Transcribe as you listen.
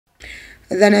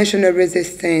The National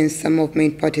Resistance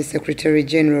Movement Party Secretary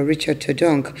General Richard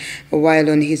Todwong, while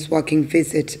on his working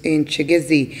visit in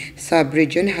Kigezi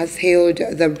sub-region, has hailed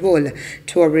the role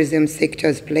tourism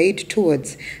sectors played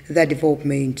towards the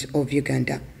development of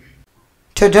Uganda.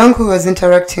 Todwong, who was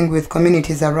interacting with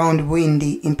communities around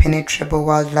Bwindi Impenetrable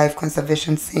Wildlife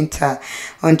Conservation Center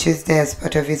on Tuesday as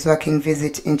part of his working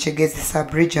visit in Kigezi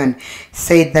sub-region,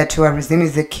 said that tourism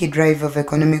is a key driver of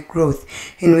economic growth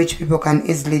in which people can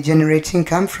easily generate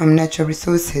income from natural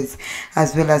resources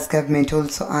as well as government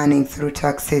also earning through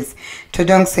taxes.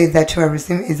 Todwong said that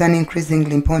tourism is an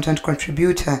increasingly important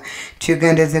contributor to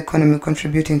Uganda's economy,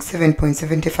 contributing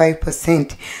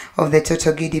 7.75% of the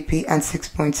total GDP and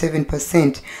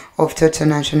 6.7% of total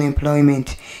national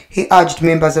employment. He urged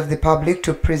members of the public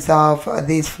to preserve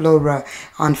these flora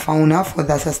and fauna for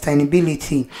the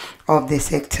sustainability of the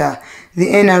sector. The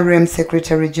NRM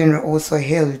Secretary General also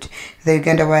hailed the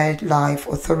Uganda Wildlife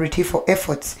Authority for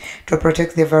efforts to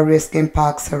protect the various game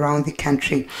parks around the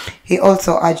country. He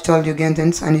also urged all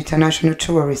Ugandans and international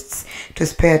tourists to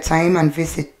spare time and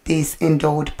visit these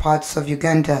endowed parts of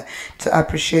Uganda to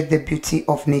appreciate the beauty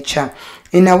of nature.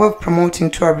 In a way of promoting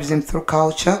tourism through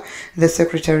culture, the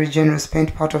Secretary General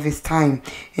spent part of his time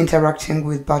interacting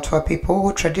with Batwa people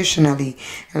who traditionally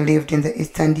lived in the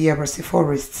eastern DRC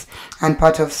forests and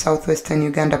part of southwestern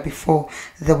Uganda before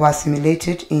they were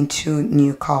assimilated into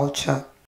new culture.